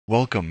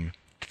Welcome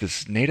to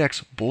this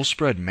Nadex Bull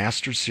Spread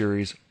Master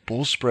Series,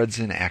 Bull Spreads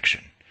in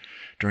Action.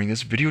 During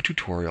this video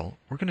tutorial,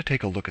 we're going to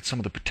take a look at some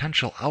of the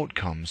potential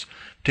outcomes of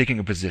taking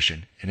a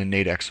position in a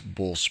Nadex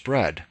Bull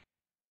Spread.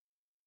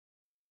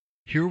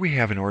 Here we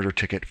have an order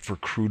ticket for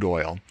crude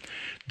oil.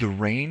 The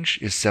range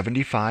is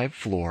 75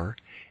 floor,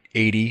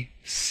 80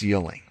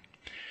 ceiling.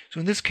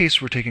 So in this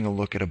case, we're taking a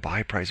look at a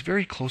buy price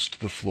very close to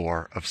the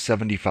floor of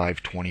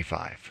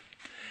 75.25.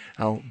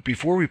 Now,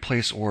 before we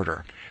place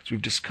order, as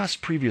we've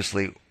discussed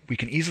previously, we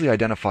can easily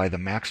identify the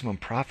maximum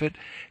profit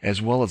as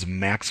well as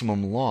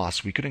maximum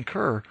loss we could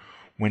incur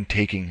when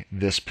taking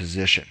this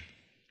position.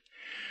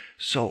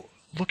 So,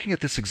 looking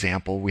at this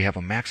example, we have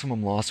a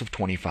maximum loss of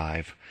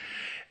 25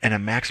 and a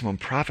maximum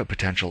profit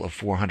potential of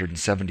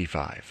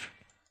 475.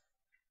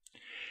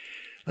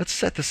 Let's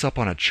set this up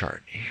on a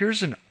chart.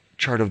 Here's a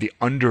chart of the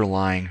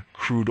underlying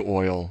crude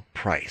oil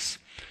price.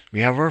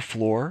 We have our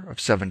floor of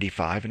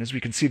 75, and as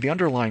we can see, the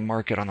underlying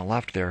market on the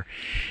left there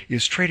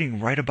is trading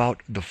right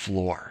about the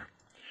floor.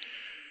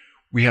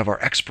 We have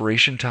our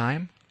expiration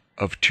time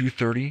of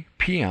 2:30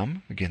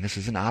 p.m. Again, this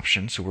is an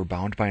option, so we're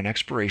bound by an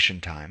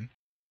expiration time.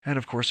 And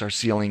of course, our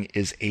ceiling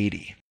is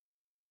 80.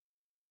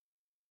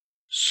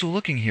 So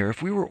looking here,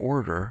 if we were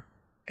order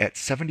at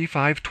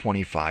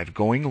 75.25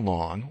 going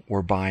long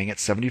or buying at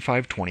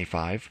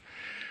 75.25,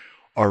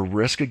 our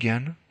risk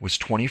again was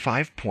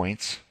 25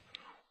 points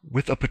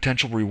with a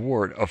potential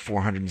reward of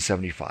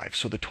 475.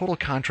 So the total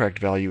contract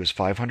value is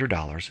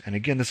 $500, and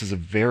again, this is a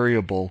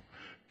variable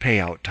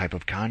payout type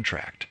of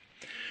contract.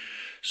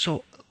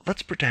 So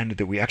let's pretend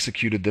that we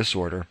executed this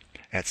order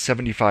at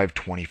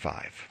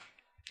 75.25.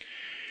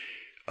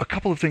 A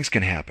couple of things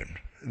can happen.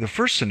 The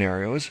first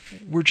scenario is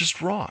we're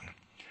just wrong.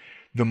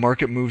 The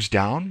market moves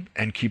down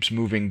and keeps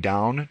moving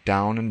down,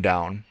 down, and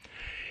down.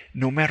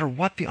 No matter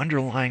what the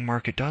underlying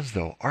market does,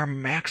 though, our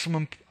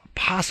maximum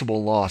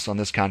possible loss on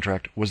this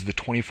contract was the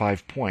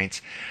 25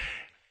 points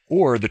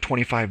or the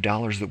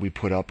 $25 that we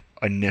put up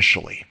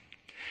initially.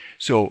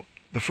 So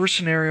the first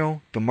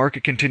scenario, the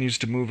market continues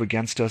to move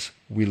against us,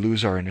 we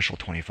lose our initial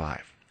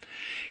 25.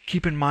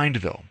 Keep in mind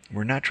though,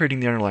 we're not trading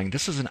the underlying.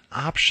 This is an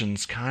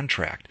options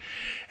contract,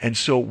 and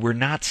so we're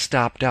not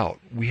stopped out.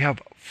 We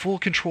have full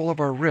control of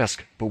our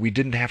risk, but we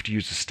didn't have to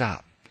use a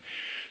stop.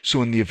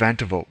 So in the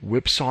event of a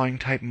whipsawing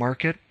type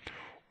market,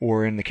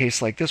 or in the case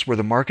like this where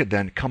the market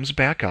then comes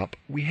back up,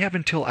 we have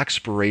until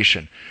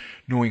expiration,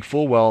 knowing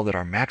full well that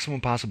our maximum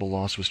possible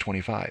loss was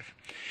 25.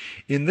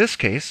 In this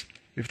case,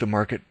 if the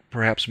market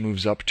perhaps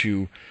moves up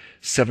to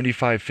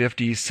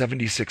 75.50,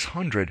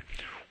 7600,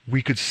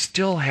 we could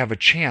still have a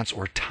chance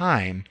or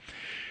time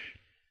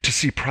to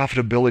see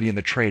profitability in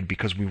the trade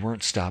because we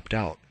weren't stopped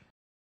out.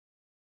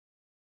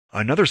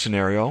 Another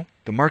scenario,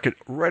 the market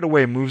right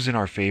away moves in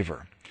our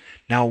favor.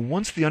 Now,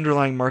 once the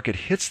underlying market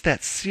hits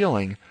that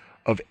ceiling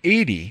of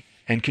 80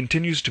 and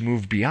continues to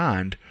move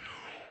beyond,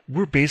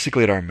 we're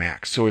basically at our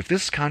max. So if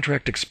this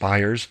contract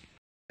expires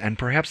and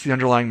perhaps the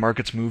underlying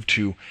markets move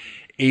to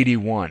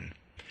 81,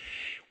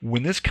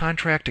 when this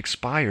contract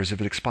expires, if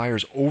it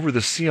expires over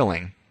the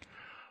ceiling,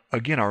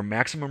 again, our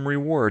maximum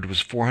reward was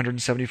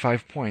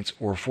 475 points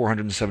or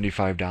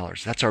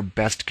 $475. That's our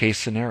best case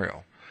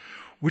scenario,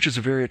 which is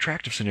a very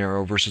attractive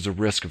scenario versus a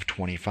risk of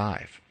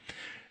 25.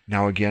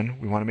 Now again,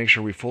 we want to make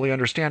sure we fully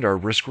understand our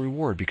risk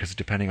reward because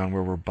depending on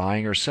where we're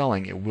buying or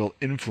selling, it will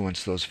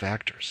influence those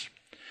factors.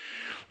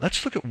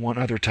 Let's look at one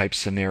other type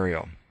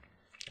scenario.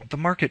 The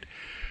market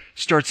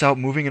starts out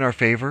moving in our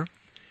favor,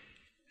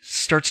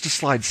 starts to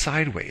slide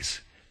sideways.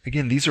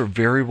 Again, these are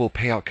variable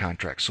payout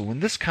contracts. So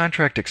when this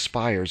contract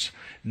expires,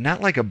 not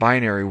like a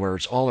binary where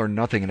it's all or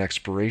nothing at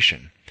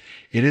expiration,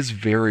 it is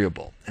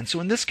variable. And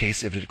so in this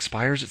case, if it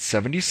expires at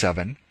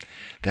 77,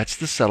 that's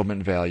the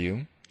settlement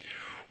value,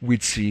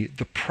 we'd see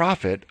the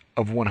profit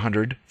of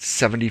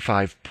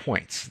 175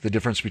 points, the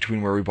difference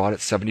between where we bought at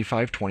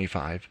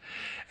 75.25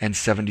 and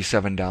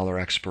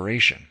 $77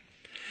 expiration.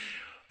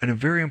 And a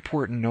very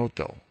important note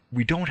though,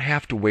 we don't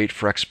have to wait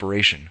for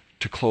expiration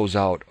to close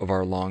out of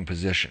our long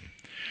position.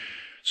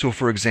 So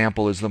for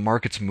example, as the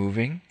market's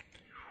moving,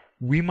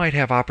 we might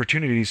have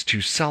opportunities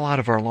to sell out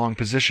of our long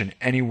position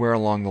anywhere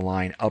along the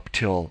line up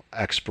till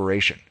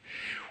expiration.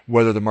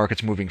 Whether the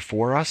market's moving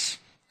for us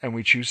and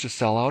we choose to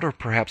sell out, or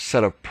perhaps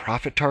set a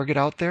profit target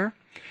out there.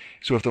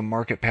 So if the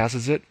market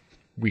passes it,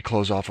 we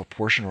close off a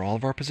portion or all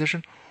of our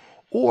position.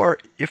 Or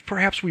if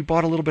perhaps we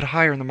bought a little bit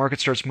higher and the market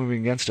starts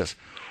moving against us,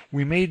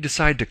 we may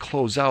decide to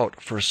close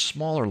out for a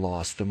smaller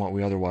loss than what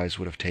we otherwise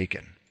would have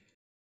taken.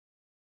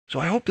 So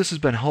I hope this has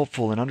been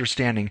helpful in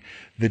understanding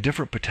the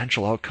different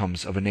potential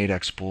outcomes of a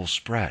Nadex bull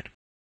spread.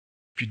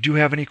 If you do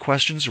have any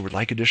questions or would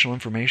like additional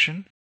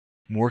information,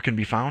 more can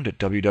be found at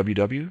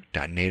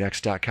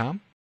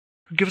www.nadex.com.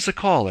 Give us a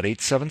call at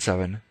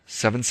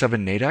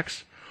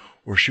 877-77-NADEX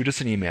or shoot us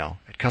an email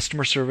at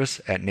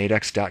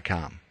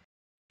customerservice@nadex.com.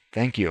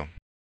 Thank you.